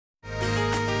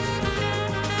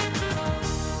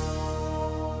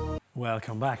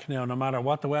Welcome back. Now, no matter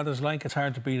what the weather's like, it's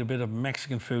hard to beat a bit of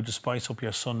Mexican food to spice up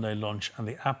your Sunday lunch. And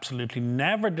the absolutely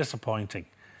never disappointing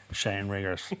Shane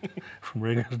Riggers from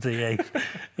Riggers D8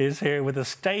 is here with a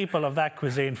staple of that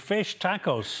cuisine, fish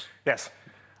tacos. Yes.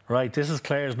 Right, this is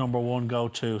Claire's number one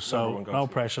go-to, so no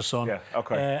pressure, son. Yeah,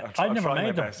 okay. I've never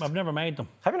made them. I've never made them.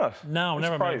 Have you not? No, I'm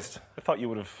never surprised. made them. I thought you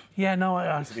would have. Yeah, no,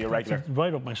 it's be a regular.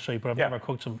 right up my street, but I've never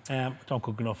cooked them. Don't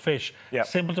cook enough fish. Yeah.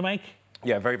 Simple to make?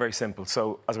 Yeah, very, very simple.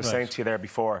 So, as I was saying to you there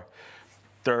before,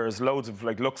 there's loads of,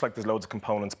 looks like there's loads of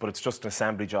components, but it's just an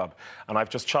assembly job. And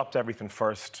I've just chopped everything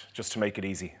first just to make it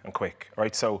easy and quick,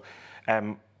 right? So,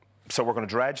 so we're going to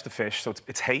dredge the fish. So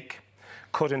it's hake,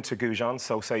 cut into goujons.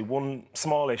 So say one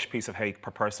smallish piece of hake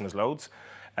per person is loads.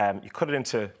 You cut it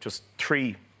into just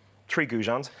three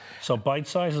goujons. So bite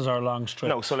sizes or long strips?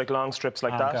 No, so like long strips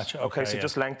like that. Gotcha. Okay, so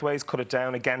just lengthways, cut it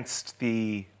down against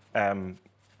the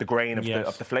grain of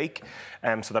the flake,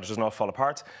 so that it does not fall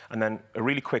apart. And then a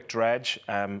really quick dredge,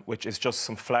 which is just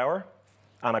some flour,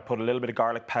 and I put a little bit of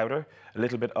garlic powder, a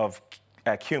little bit of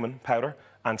cumin powder,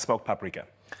 and smoked paprika,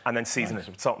 and then season it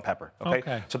with salt and pepper.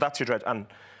 Okay, so that's your dredge. And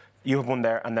you have one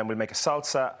there, and then we'll make a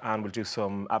salsa, and we'll do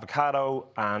some avocado,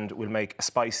 and we'll make a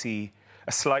spicy,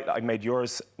 I made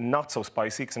yours not so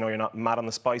spicy, because I know you're not mad on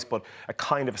the spice, but a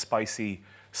kind of a spicy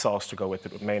sauce to go with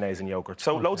it, with mayonnaise and yogurt.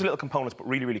 So loads of little components, but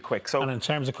really, really quick. So, and in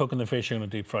terms of cooking the fish, you're going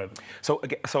to deep fry them?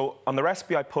 So on the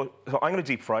recipe I'm going to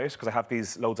deep fry it, because I have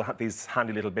loads of these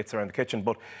handy little bits around the kitchen.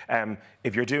 But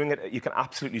if you're doing it, you can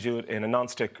absolutely do it in a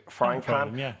non-stick frying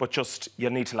pan, but just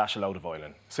you'll need to lash a load of oil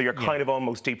in. So you're kind of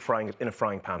almost deep frying it in a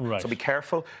frying pan. Right. So be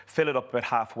careful, fill it up about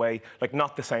halfway, like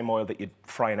not the same oil that you'd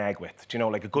fry an egg with. Do you know,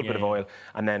 like a good bit of oil,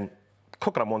 and then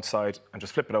cook it on one side and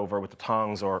just flip it over with the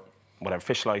tongs or whatever,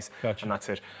 fish slice, and that's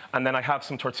it. And then I have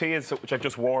some tortillas, which I've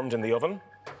just warmed in the oven.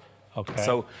 Okay.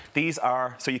 So these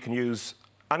are, so you can use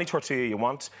any tortilla you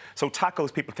want. So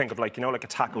tacos, people think of like, you know, like a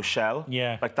taco shell.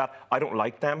 Yeah. Like that. I don't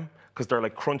like them, because they're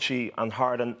like crunchy and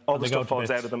hard, and all the stuff falls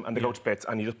out of them, and they go to bits,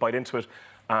 and you just bite into it.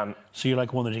 So you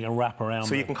like one that you can wrap around?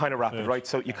 So you can kind of wrap it, right?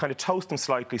 So you kind of toast them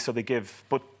slightly so they give,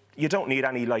 but you don't need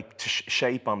any like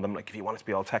shape on them. Like if you want it to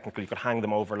be all technical, you could hang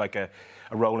them over like a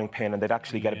rolling pin, and they'd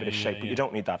actually get a bit of shape, but you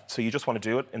don't need that. So you just want to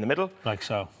do it in the middle. Like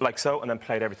so. Like so, and then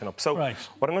plate everything up. So what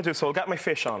I'm going to do, so I'll get my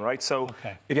fish on, right? So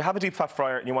if you have a deep fat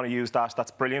fryer and you want to use that,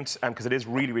 that's brilliant, because it is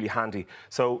really, really handy.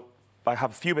 So I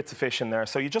have a few bits of fish in there.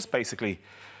 So you just basically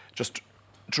just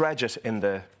dredge it in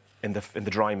the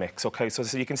dry mix, okay?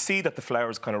 So you can see that the flour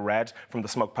is kind of red from the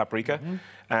smoked paprika.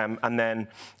 And then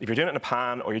if you're doing it in a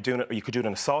pan, or you could do it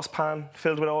in a saucepan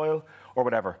filled with oil, or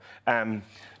whatever. Do you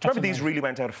remember these really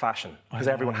went out of fashion? Because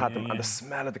everyone had them, and the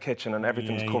smell of the kitchen and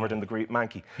everything was covered in the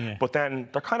manky. But then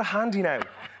they're kind of handy now.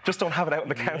 Just don't have it out on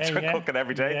the counter and cook it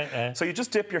every day. So you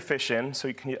just dip your fish in. So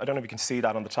you can, I don't know if you can see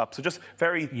that on the top. So just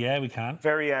very... Yeah, we can.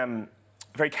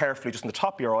 Very carefully, just on the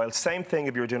top of your oil. Same thing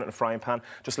if you were doing it in a frying pan.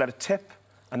 Just let it tip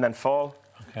and then fall,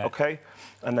 okay?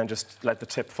 And then just let the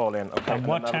tip fall in, okay? And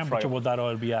what temperature would that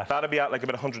oil be at? That'd be at like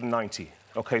about 190,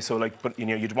 okay? So like, but you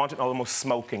know, you'd want it almost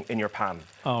smoking in your pan.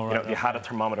 Oh, right. You know, if you had a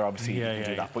thermometer, obviously you can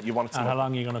do that, but you want it smoking. And how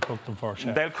long are you going to cook them for,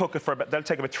 Chef? They'll cook it for they'll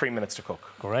take about 3 minutes to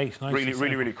cook. Great, nice.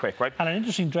 Really quick, right? And an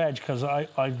interesting dredge, because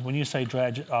when you say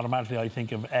dredge, automatically I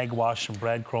think of egg wash and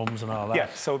breadcrumbs and all that. Yeah,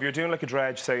 so if you're doing like a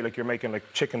dredge, say like you're making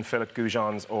like chicken fillet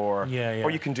goujons, or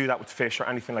you can do that with fish or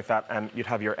anything like that, and you'd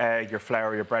have your egg, your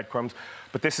flour, your breadcrumbs.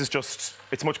 But this is just,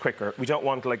 it's much quicker. We don't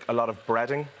want like a lot of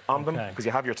breading on them, because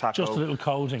you have your taco. Just a little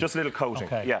coating. Just a little coating,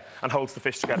 yeah, and holds the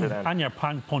fish together then. And you're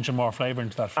punching more flavour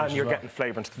into that fish. And you're getting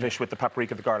flavour into the fish with the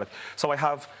paprika, the garlic. So I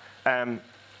have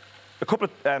a couple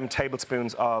of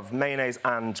tablespoons of mayonnaise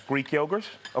and Greek yogurt,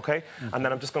 okay? And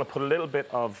then I'm just going to put a little bit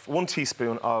of 1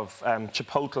 teaspoon of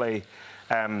chipotle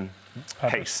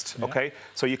paste, okay?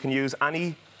 So you can use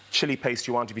any chili paste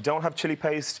you want. If you don't have chili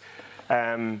paste,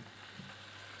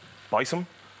 buy some.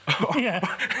 You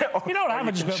don't have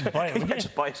it, just go buy it.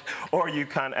 Just buy it. Or you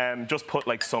can just put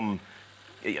like some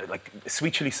like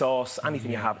sweet chili sauce,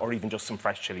 anything you have, or even just some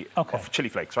fresh chili, or chili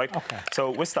flakes, right? So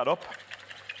whisk that up.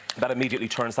 That immediately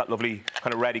turns that lovely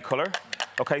kind of reddy colour.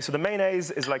 Okay, so the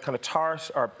mayonnaise is like kind of tart,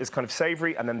 or is kind of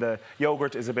savoury, and then the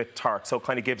yogurt is a bit tart, so it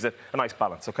kind of gives it a nice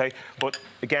balance, okay? But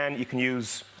again, you can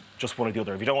use just one or the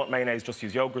other. If you don't want mayonnaise, just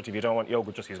use yogurt. If you don't want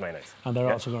yogurt, just use mayonnaise. And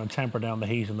they're also going to temper down the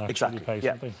heat in that chili paste,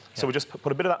 aren't they? So we just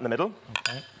put a bit of that in the middle.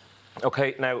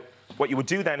 Okay, now what you would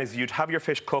do then is you'd have your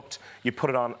fish cooked, you put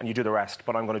it on, and you do the rest.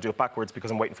 But I'm going to do it backwards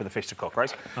because I'm waiting for the fish to cook, right?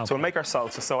 So we'll make our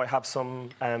salsa. So I have some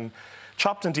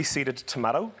chopped and de-seeded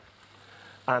tomato,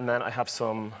 and then I have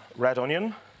some red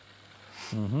onion,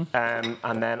 and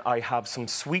then I have some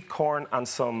sweet corn and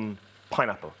some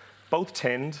pineapple, both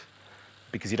tinned,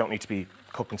 because you don't need to be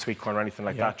cooking sweet corn or anything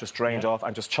like that, just drained off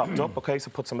and just chopped up, okay?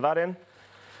 So put some of that in.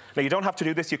 Now, you don't have to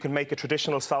do this. You can make a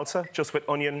traditional salsa just with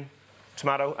onion,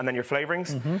 tomato, and then your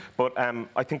flavourings. But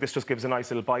I think this just gives a nice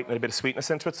little bite and a bit of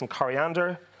sweetness into it. Some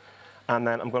coriander. And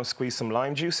then I'm going to squeeze some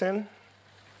lime juice in.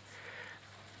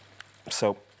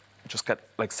 So just get,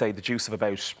 like, say, the juice of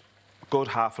about a good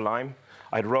half a lime.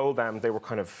 I'd roll them. They were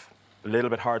kind of a little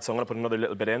bit hard, so I'm going to put another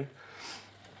little bit in.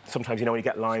 Sometimes, you know, when you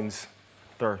get limes,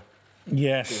 they're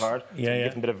too hard. So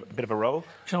give them a bit of a roll.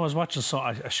 You know, I was watching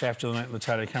a chef the other night on the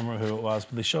telly, I can't remember who it was,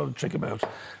 but they showed a trick about,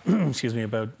 excuse me,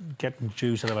 about getting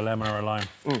juice out of a lemon or a lime.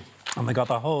 And they got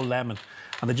the whole lemon,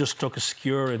 and they just stuck a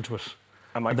skewer into it.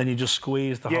 And then you just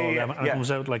squeeze the whole lemon, and it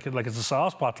comes out like it's a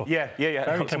sauce bottle. Very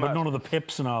clever, but none of the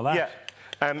pips and all that.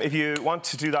 If you want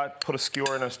to do that, put a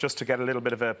skewer in it just to get a little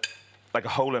bit of a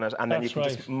hole in it, and then you can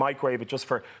just microwave it just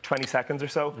for 20 seconds or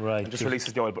so. And just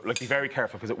releases the oil, but, like, be very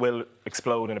careful because it will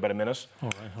explode in about a minute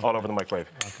all over the microwave.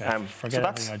 Forget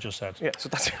everything I just said. Yeah, so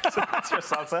that's your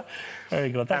salsa. Very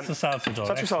good. That's the salsa done. So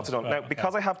that's your salsa done. Now,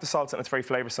 because I have the salsa and it's very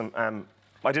flavoursome,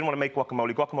 I didn't want to make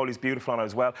guacamole. Guacamole is beautiful on it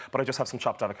as well, but I just have some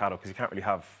chopped avocado because you can't really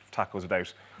have tacos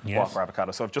without guac or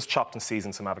avocado. So I've just chopped and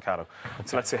seasoned some avocado.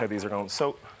 So let's see how these are going.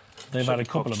 So they've had a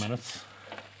couple of minutes.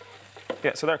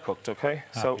 Yeah, so they're cooked, okay?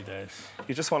 Happy days.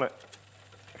 You just want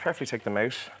to carefully take them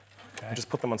out and just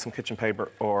put them on some kitchen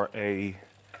paper or a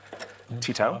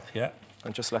tea towel.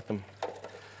 And just let them,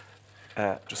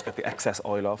 just get the excess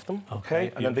oil off them,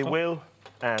 okay? And then they will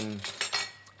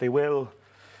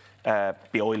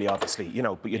be oily, obviously, you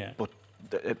know, but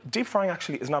deep frying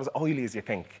actually is not as oily as you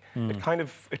think. It kind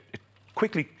of, it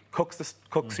quickly cooks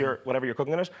your whatever you're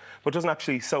cooking in it, but doesn't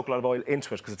actually soak a lot of oil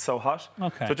into it because it's so hot.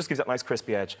 So it just gives that nice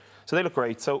crispy edge. So they look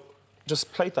great. So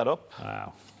just plate that up.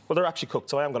 Wow. Well, they're actually cooked,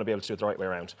 so I am going to be able to do it the right way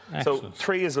around. So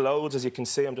 3 is loads, as you can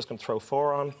see. I'm just going to throw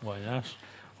 4 on. Why not?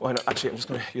 Why not? Actually, I'm just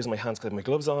going to use my hands because I have my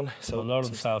gloves on. So a load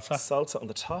of salsa. Salsa on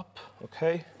the top,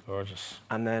 okay. Gorgeous.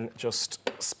 And then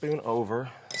just spoon over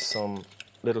some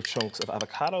little chunks of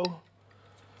avocado.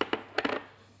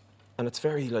 And it's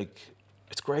very, like,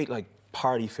 it's great, like,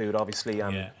 party food, obviously,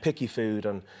 and picky food,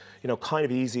 and, you know, kind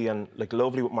of easy and, like,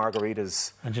 lovely with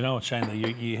margaritas. And you know what, Shane,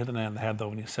 you hit the nail on the head, though,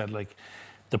 when you said, like,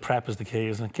 the prep is the key,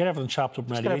 isn't it? Get everything chopped up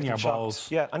and ready in your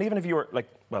bowls. Yeah, and even if you were, like,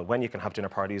 well, when you can have dinner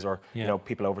parties or, you know,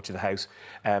 people over to the house.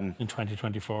 In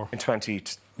 2024. In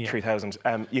 3000,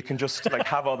 you can just, like,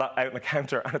 have all that out on the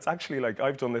counter. And it's actually, like,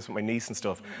 I've done this with my niece and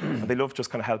stuff, and they love just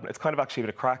kind of helping. It's kind of actually a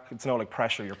bit of crack. It's no, like,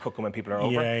 pressure you're cooking when people are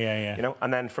over. You know?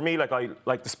 And then for me, like, I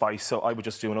like the spice, so I would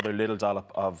just do another little dollop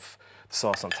of the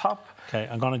sauce on top. Okay,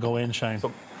 I'm going to go in, Shane.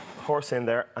 So, horse in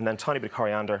there, and then tiny bit of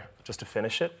coriander just to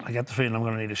finish it. I get the feeling I'm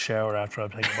going to need a shower after I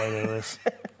take a bite out of this.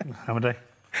 Haven't I?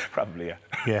 Probably, yeah.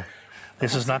 Yeah.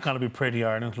 This is not going to be pretty,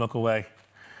 Ireland. Look away.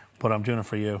 But I'm doing it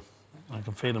for you. I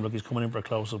can feel him. Look, he's coming in for a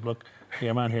close-up. Look.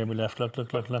 Here, man, here, my left.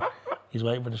 Look. He's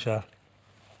waiting for the shot.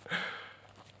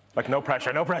 Like, no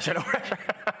pressure, no pressure, no pressure.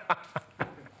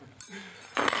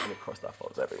 And of course, that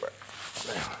falls everywhere.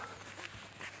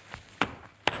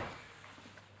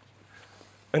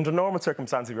 In the normal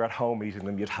circumstance, if you're at home eating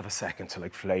them, you'd have a second to,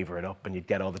 like, flavour it up and you'd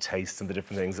get all the tastes and the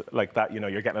different things like that. You know,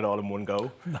 you're getting it all in one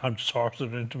go. I'm just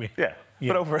horsing it into me. Yeah.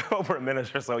 But over a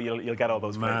minute or so, you'll get all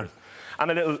those flavours.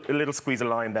 And a little squeeze of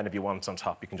lime then if you want on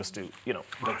top. You can just do, you know,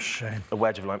 a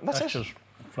wedge of lime. That's it. Just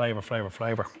flavour.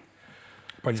 Brilliant.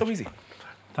 So easy.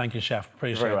 Thank you, Chef.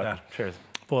 Appreciate that. Cheers.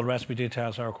 Full recipe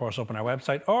details are, of course, up on our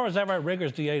website. Or, as ever,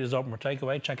 Riggers D8 is open for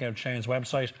takeaway. Check out Shane's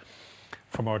website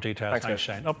for more details. Thanks,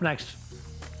 Shane. Up next,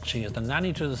 she is the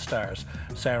nanny to the stars.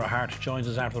 Sarah Hart joins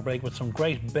us after the break with some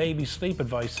great baby sleep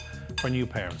advice for new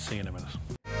parents. See you in a minute.